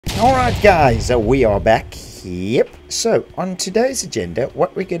Alright guys, we are back. Yep. So on today's agenda,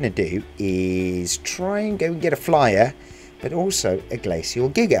 what we're going to do is try and go and get a flyer, but also a glacial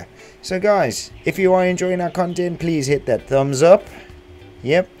giga. So guys, if you are enjoying our content, please hit that thumbs up.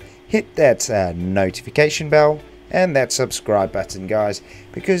 Yep. Hit that notification bell and that subscribe button, guys,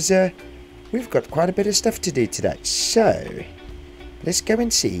 because we've got quite a bit of stuff to do today. So let's go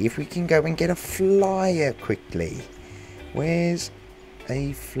and see if we can go and get a flyer quickly. Where's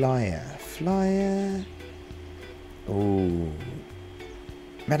a flyer? Flyer. Oh,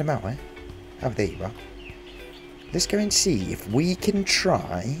 Madam Owl. Oh, there you are. Let's go and see if we can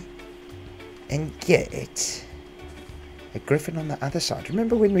try and get a griffin on the other side.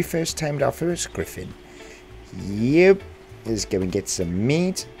 Remember when we first tamed our first griffin? Yep. Let's go and get some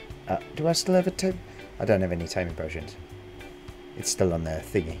meat. Do I still have a tame? I don't have any taming potions. It's still on the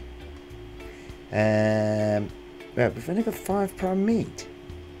thingy. Well, we've only got 5 prime meat.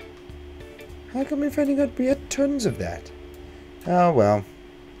 How come we've only got tons of that? Oh well.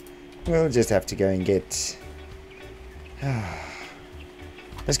 We'll just have to go and get...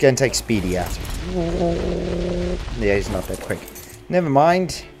 Let's go and take Speedy out. Yeah, he's not that quick. Never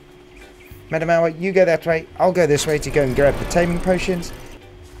mind. Madam Owl, you go that way. I'll go this way to go and grab the taming potions.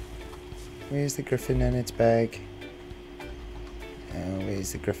 Where's the griffin and its bag? Oh,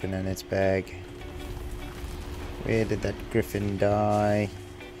 where's the griffin and its bag? Where did that griffin die?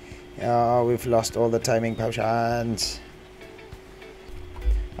 Oh, we've lost all the taming potions.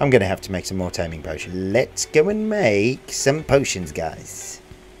 I'm going to have to make some more taming potions. Let's go and make some potions, guys.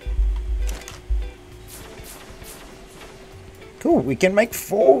 Cool, we can make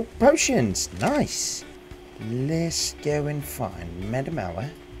 4 potions. Nice. Let's go and find Madam Owl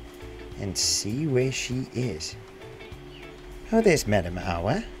and see where she is. Oh, there's Madam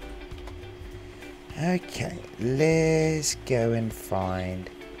Owl. Okay, let's go and find...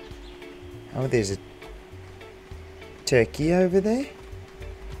 Oh, there's a turkey over there.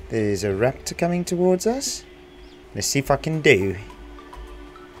 There's a raptor coming towards us. Let's see if I can do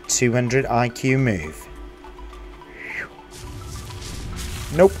 200 IQ move.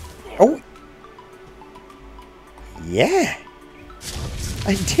 Nope. Oh! Yeah!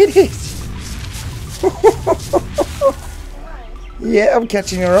 I did it! Yeah, I'm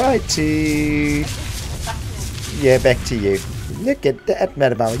catching a ride to... Yeah, back to you. Look at that,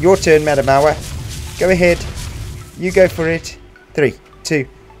 Madam Owl. Your turn, Madam Owl. Go ahead. You go for it. 3, 2,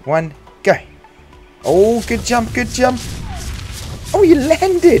 1, go. Oh, good jump, good jump. Oh, you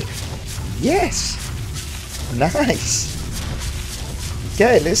landed. Yes. Nice.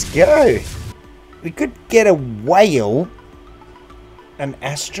 Okay, let's go. We could get a whale. An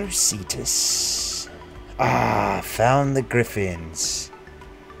Astrocetus. Ah, found the griffins.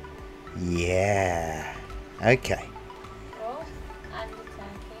 Yeah. Okay. Oh, and a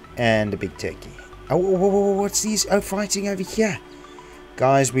turkey. And a big turkey. Oh, what's these? Oh, fighting over here.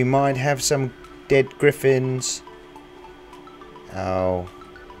 Guys, we might have some dead griffins. Oh.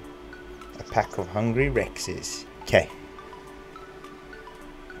 A pack of hungry Rexes. Okay.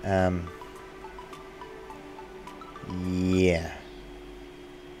 Yeah.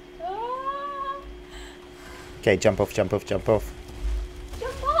 Okay, jump off, jump off, jump off.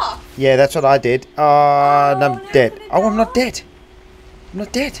 Jump off? Yeah, that's what I did. Oh, and I'm dead. Oh, I'm not dead. I'm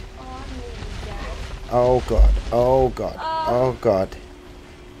not dead. Oh, God. Oh, God. Oh, God.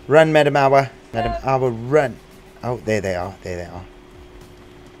 Run, Madam Owl. Madam Owl, run. Oh, there they are. There they are.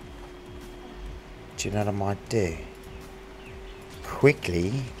 Do you know what I might do?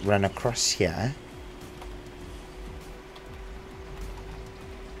 Quickly run across here.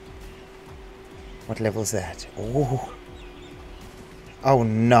 What level's that? Oh. Oh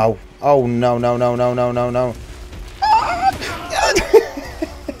no. Oh no, no, no, no, no, no, no.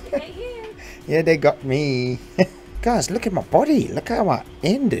 Yeah, they got me. Guys, look at my body. Look how I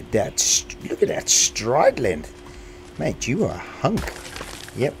ended that. Look at that stride length. Mate, you are a hunk.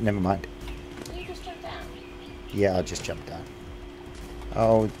 Yep, never mind. You just jump down. Yeah, I'll just jump down.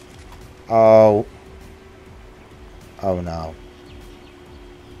 Oh. Oh. Oh no.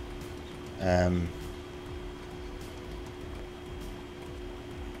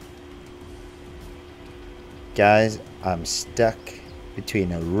 Guys, I'm stuck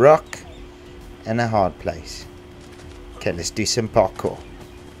between a rock and a hard place. Okay, let's do some parkour.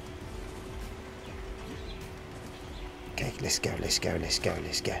 Okay, let's go, let's go, let's go,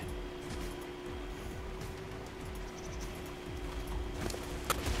 let's go.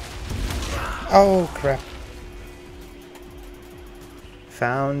 Oh, crap.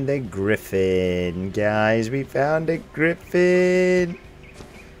 Found a griffin, guys. We found a griffin.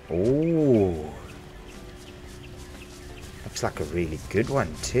 Oh. Looks like a really good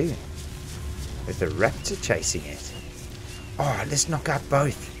one too, with the raptor chasing it. Oh, let's knock out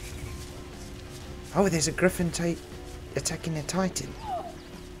both. Oh, there's a griffin attacking a titan.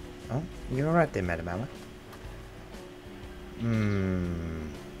 Oh, you're alright there, Madam Hour.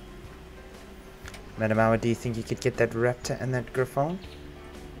 Madam Hour, do you think you could get that raptor and that griffon?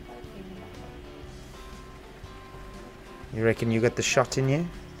 You reckon you got the shot in you?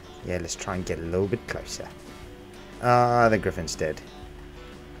 Yeah, let's try and get a little bit closer. Ah, the griffin's dead.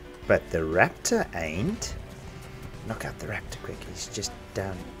 But the raptor ain't. Knock out the raptor quick. He's just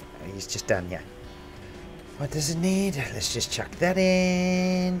down. He's just down here. What does it need? Let's just chuck that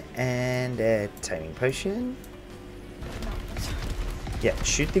in. And a taming potion. Yeah,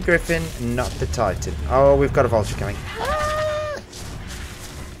 shoot the griffin, not the titan. Oh, we've got a vulture coming.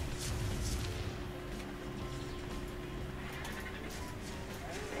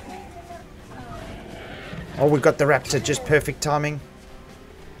 Oh, we've got the raptor. Just perfect timing.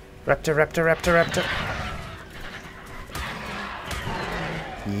 Raptor, raptor, raptor, raptor.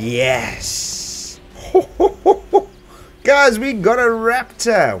 Yes. Guys, we got a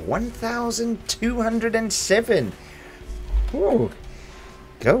raptor. 1,207. Ooh.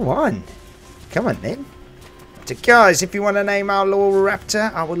 Go on. Come on then. So guys, if you want to name our little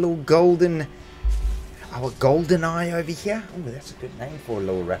raptor, our little golden eye over here. Oh, that's a good name for a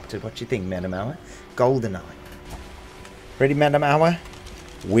little raptor. What do you think, Madam Hour? Golden eye. Ready, Madam Hour?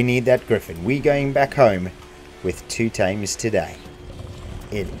 We need that griffin. We're going back home with 2 tames today.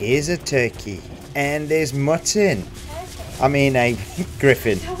 It is a turkey. And there's mutton. I mean a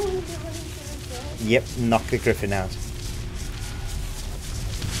griffin. Yep, knock the griffin out.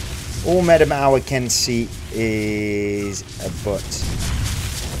 All Madam Hour can see is a butt.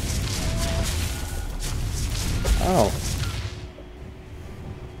 Oh.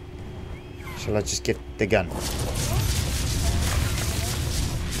 Shall I just get the gun?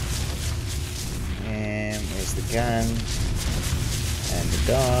 And where's the gun? And the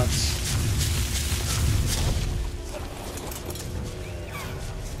darts.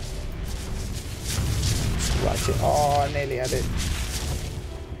 Right here. Oh, I nearly had it.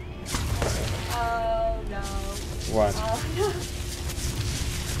 Oh no. What? Oh no.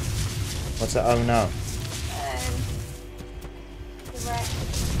 What's that? Oh no. The rat.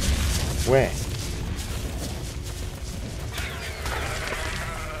 Where?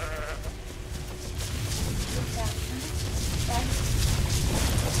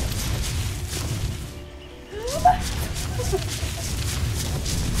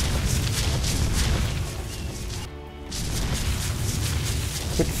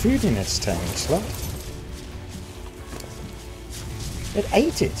 Put food in its taming slot. It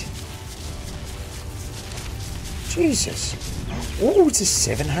ate it. Jesus. Oh, it's a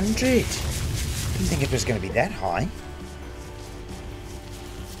 700. Didn't think it was going to be that high.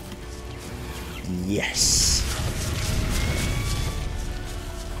 Yes.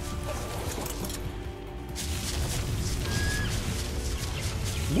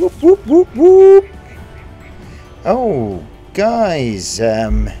 Whoop, whoop, whoop, whoop. Oh, guys,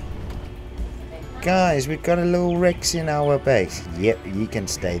 guys, we've got a little Rex in our base. Yep, you can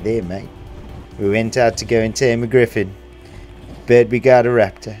stay there, mate. We went out to go and tame a griffin, but we got a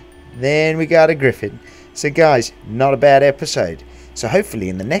raptor. Then we got a griffin. So guys, not a bad episode. So hopefully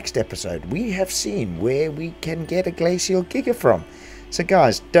in the next episode we have seen where we can get a glacial giga from. So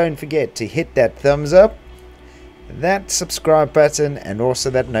guys, don't forget to hit that thumbs up, that subscribe button, and also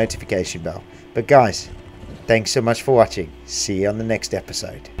that notification bell. But guys, thanks so much for watching. See you on the next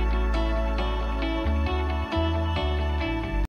episode.